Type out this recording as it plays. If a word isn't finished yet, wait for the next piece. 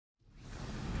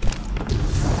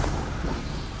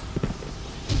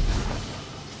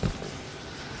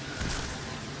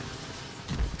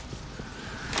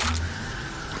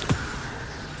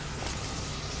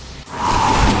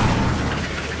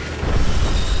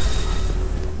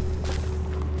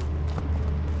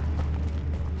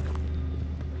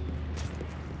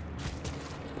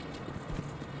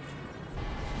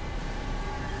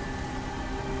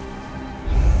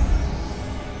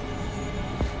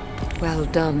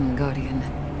Well done, Guardian.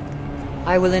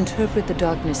 I will interpret the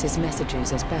darkness's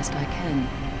messages as best I can.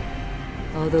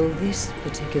 Although this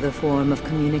particular form of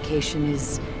communication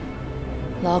is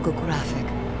logographic,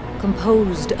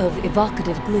 composed of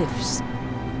evocative glyphs.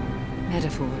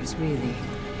 Metaphors, really.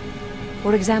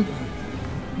 For example,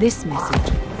 this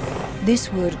message.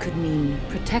 This word could mean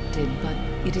protected, but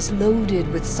it is loaded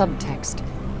with subtext.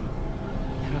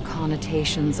 There are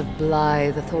connotations of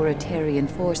blithe authoritarian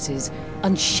forces,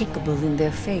 unshakable in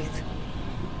their faith.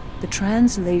 The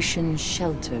translation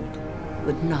sheltered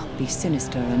would not be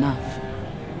sinister enough.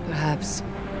 Perhaps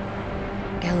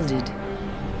gelded.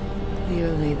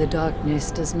 Clearly, the darkness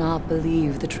does not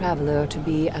believe the Traveler to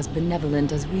be as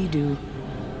benevolent as we do.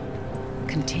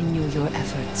 Continue your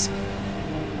efforts.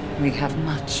 We have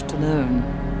much to learn.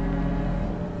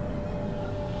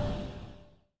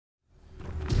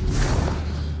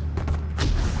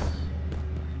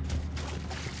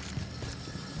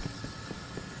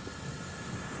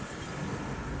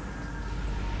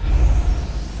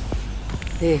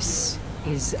 This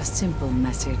is a simple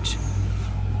message.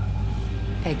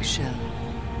 Eggshell.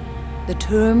 The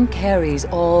term carries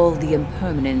all the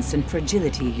impermanence and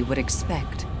fragility you would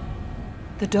expect.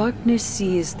 The darkness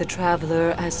sees the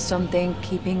Traveler as something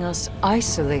keeping us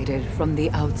isolated from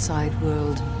the outside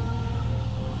world.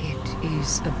 It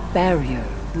is a barrier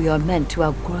we are meant to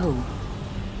outgrow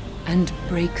and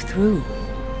break through.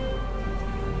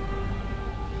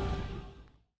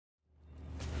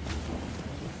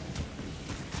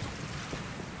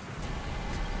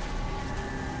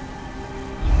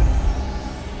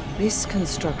 This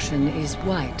construction is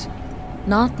white.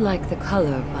 Not like the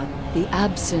color, but the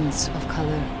absence of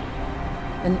color.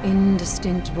 An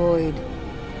indistinct void,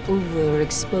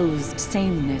 overexposed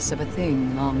sameness of a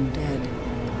thing long dead.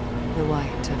 The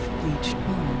white of bleached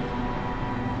bone.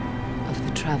 Of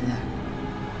the Traveler.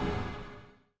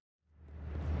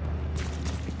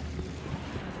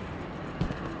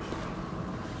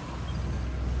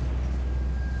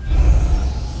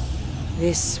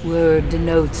 This word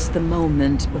denotes the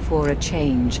moment before a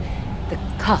change, the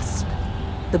cusp.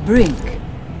 The brink.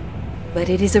 But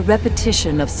it is a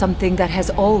repetition of something that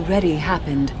has already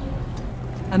happened.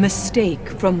 A mistake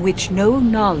from which no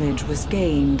knowledge was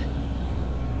gained.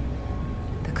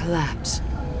 The collapse.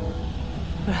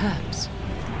 Perhaps.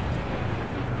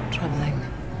 Troubling.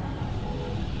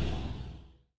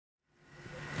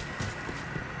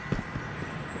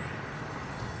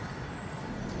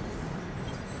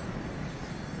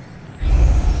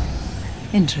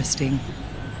 Interesting.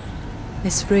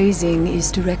 This phrasing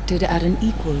is directed at an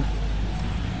equal.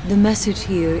 The message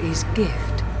here is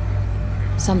gift.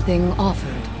 Something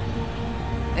offered.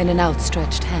 In an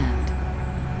outstretched hand.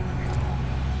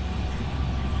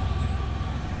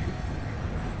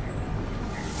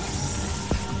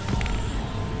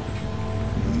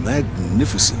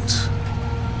 Magnificent.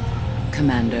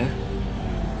 Commander,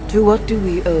 to what do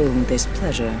we owe this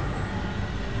pleasure?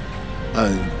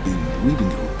 I've been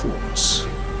reading your reports.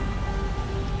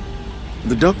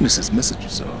 The darkness's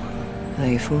messages are...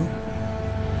 Playful?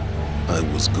 I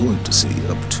was going to say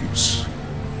obtuse.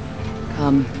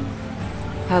 Come,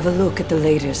 have a look at the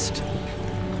latest.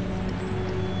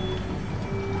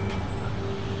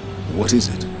 What is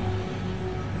it?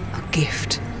 A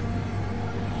gift.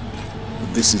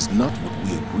 This is not what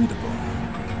we agreed upon.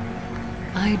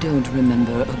 I don't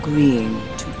remember agreeing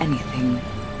to anything.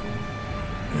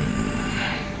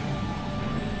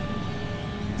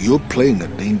 You're playing a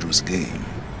dangerous game.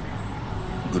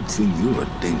 Good thing you're a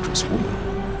dangerous woman.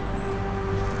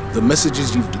 The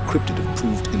messages you've decrypted have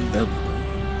proved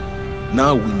invaluable.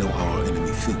 Now we know how our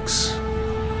enemy thinks.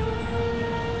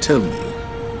 Tell me,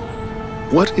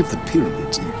 what if the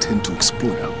pyramids intend to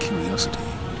exploit our curiosity?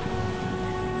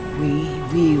 We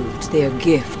wield their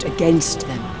gift against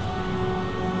them.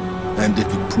 And if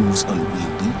it proves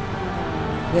unwieldy?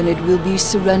 Then it will be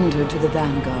surrendered to the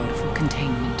Vanguard for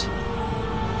containment.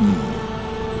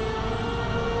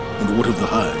 And what of the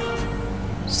Hive?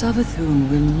 Savathun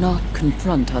will not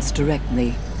confront us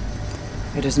directly.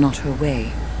 It is not her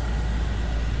way.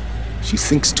 She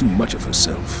thinks too much of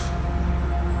herself.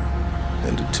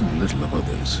 And too little of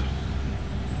others.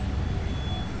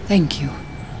 Thank you.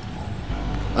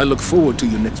 I look forward to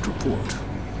your next report.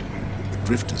 The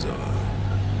drifters are...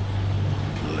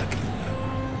 lacking.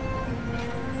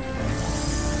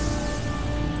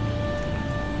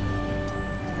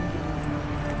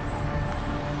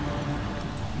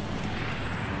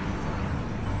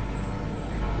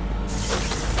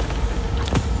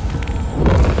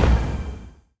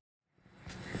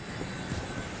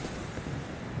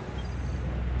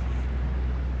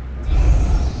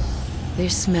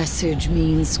 This message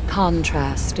means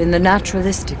contrast in the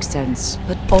naturalistic sense,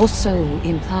 but also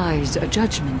implies a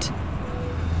judgment.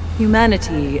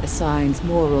 Humanity assigns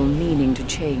moral meaning to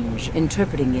change,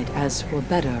 interpreting it as for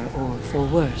better or for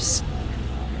worse.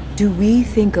 Do we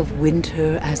think of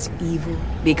winter as evil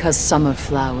because summer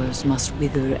flowers must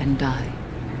wither and die?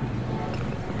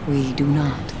 We do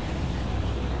not.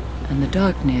 And the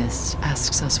darkness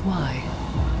asks us why.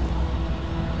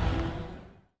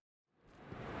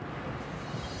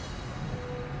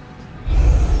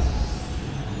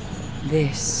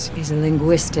 This is a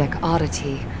linguistic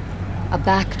oddity, a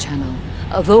back channel,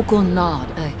 a vocal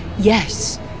nod, a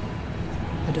yes.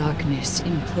 The darkness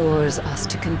implores us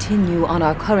to continue on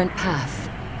our current path.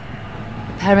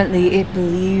 Apparently, it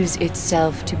believes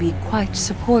itself to be quite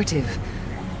supportive.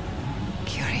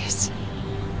 Curious.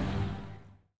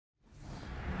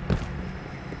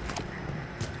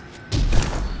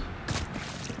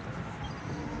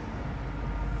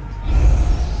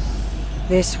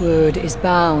 This word is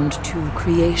bound to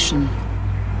creation,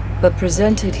 but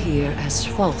presented here as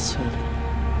falsehood.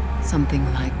 Something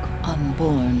like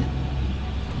unborn.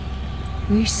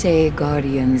 We say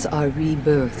guardians are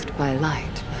rebirthed by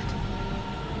light,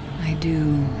 but I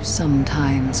do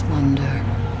sometimes wonder.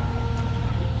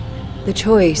 The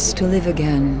choice to live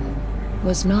again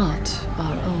was not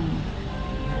our own.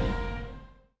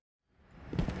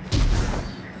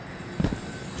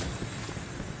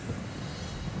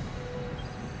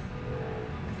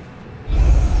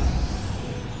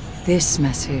 This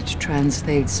message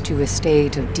translates to a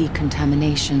state of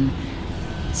decontamination,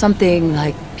 something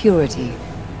like purity.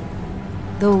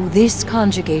 Though this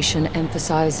conjugation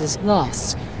emphasizes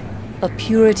loss, a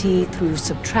purity through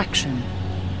subtraction,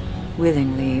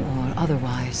 willingly or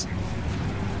otherwise.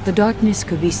 The darkness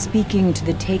could be speaking to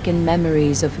the taken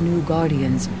memories of new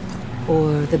guardians,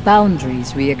 or the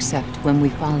boundaries we accept when we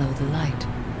follow the light.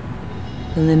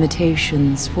 The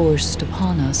limitations forced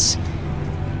upon us.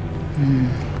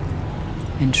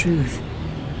 In truth,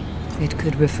 it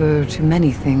could refer to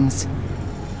many things.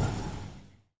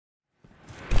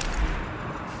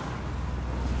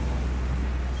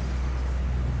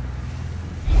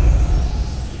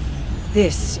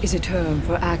 This is a term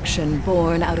for action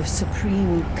born out of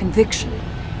supreme conviction.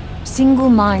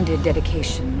 Single-minded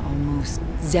dedication, almost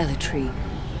zealotry,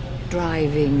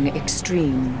 driving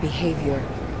extreme behavior.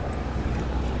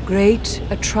 Great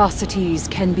atrocities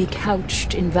can be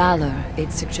couched in valor,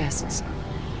 it suggests.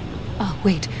 Oh,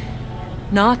 wait.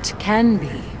 Not can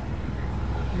be.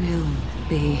 Will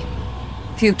be.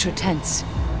 Future tense.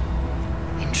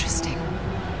 Interesting.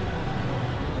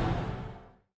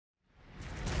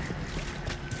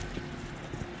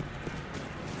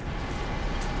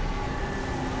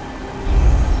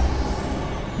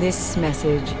 This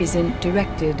message isn't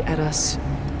directed at us.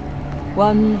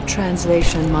 One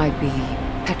translation might be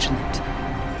petulant.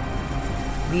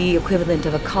 The equivalent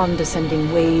of a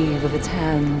condescending wave of its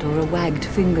hand or a wagged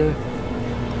finger,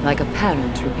 like a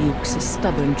parent rebukes a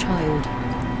stubborn child.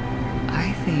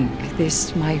 I think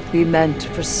this might be meant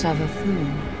for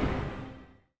Savathun.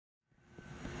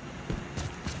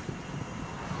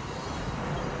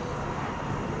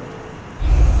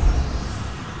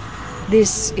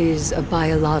 This is a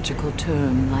biological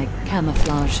term, like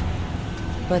camouflage,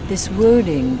 but this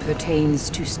wording pertains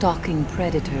to stalking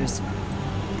predators.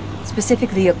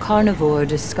 Specifically a carnivore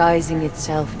disguising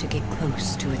itself to get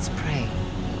close to its prey.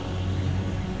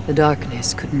 The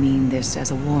darkness could mean this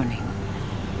as a warning.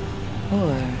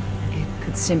 Or it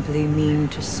could simply mean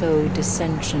to sow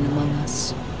dissension among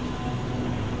us.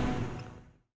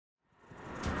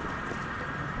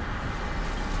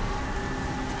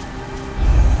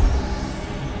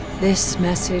 This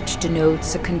message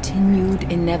denotes a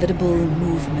continued, inevitable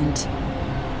movement.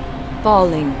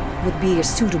 Falling would be a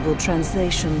suitable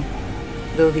translation,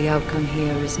 though the outcome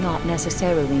here is not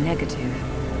necessarily negative.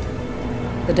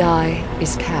 The die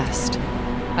is cast.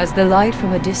 As the light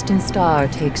from a distant star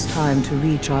takes time to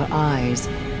reach our eyes,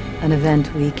 an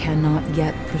event we cannot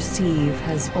yet perceive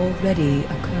has already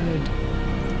occurred.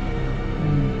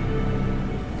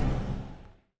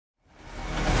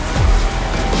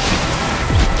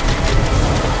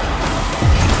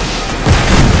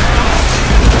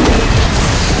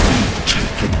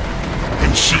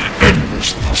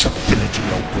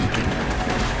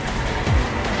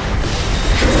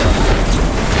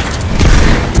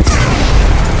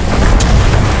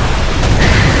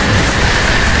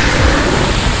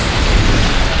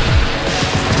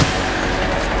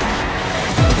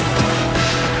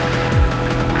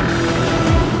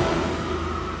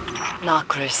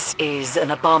 Eris is an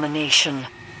abomination.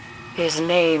 His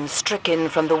name stricken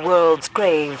from the world's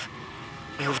grave.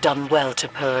 You've done well to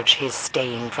purge his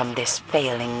stain from this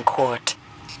failing court.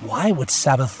 Why would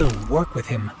Savathun work with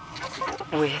him?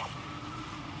 With...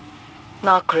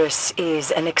 Nokris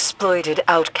is an exploited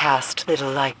outcast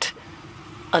little light.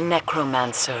 A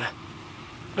necromancer.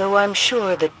 Though I'm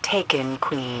sure the Taken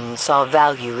Queen saw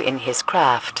value in his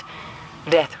craft.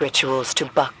 Death rituals to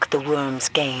buck the worm's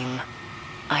game.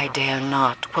 I dare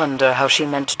not wonder how she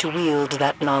meant to wield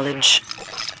that knowledge.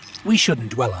 We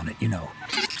shouldn't dwell on it, you know.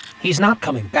 He's not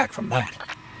coming back from that.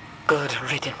 Good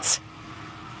riddance.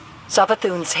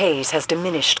 Savathun's haze has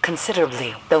diminished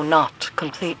considerably, though not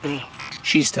completely.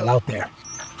 She's still out there,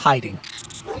 hiding.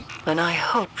 And I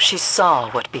hope she saw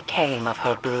what became of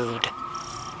her brood.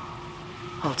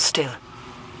 Hold still.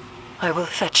 I will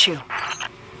fetch you.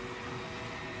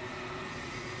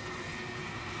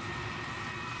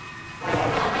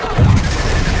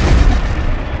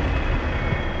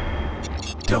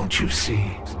 Don't you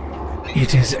see?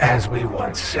 It is as we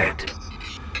once said.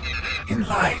 In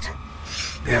light,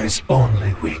 there is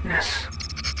only weakness,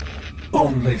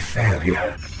 only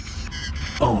failure,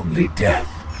 only death.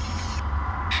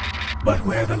 But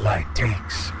where the light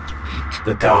takes,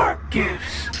 the dark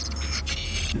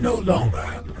gives. No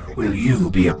longer will you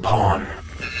be a pawn.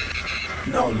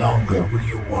 No longer will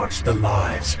you watch the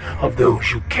lives of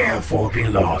those you care for be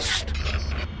lost.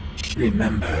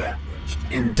 Remember,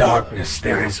 in darkness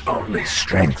there is only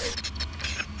strength,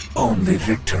 only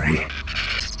victory,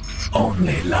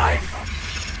 only life.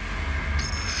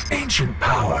 Ancient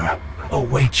power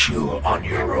awaits you on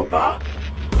Europa.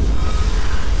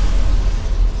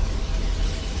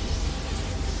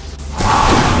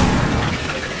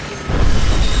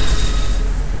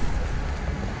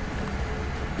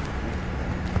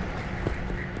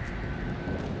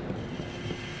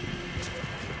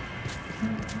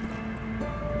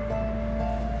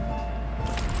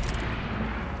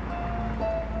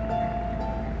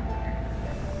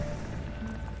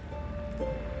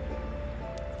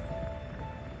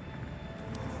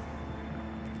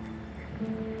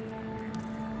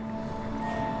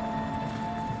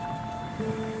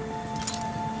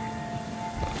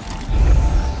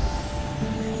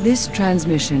 This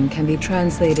transmission can be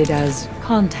translated as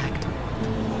contact.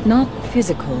 Not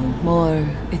physical, more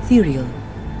ethereal.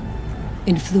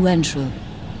 Influential.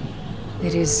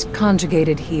 It is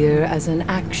conjugated here as an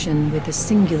action with a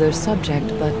singular subject,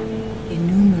 but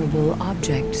innumerable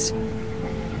objects.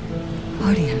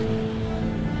 Guardian,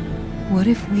 what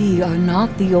if we are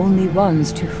not the only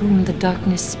ones to whom the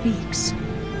darkness speaks?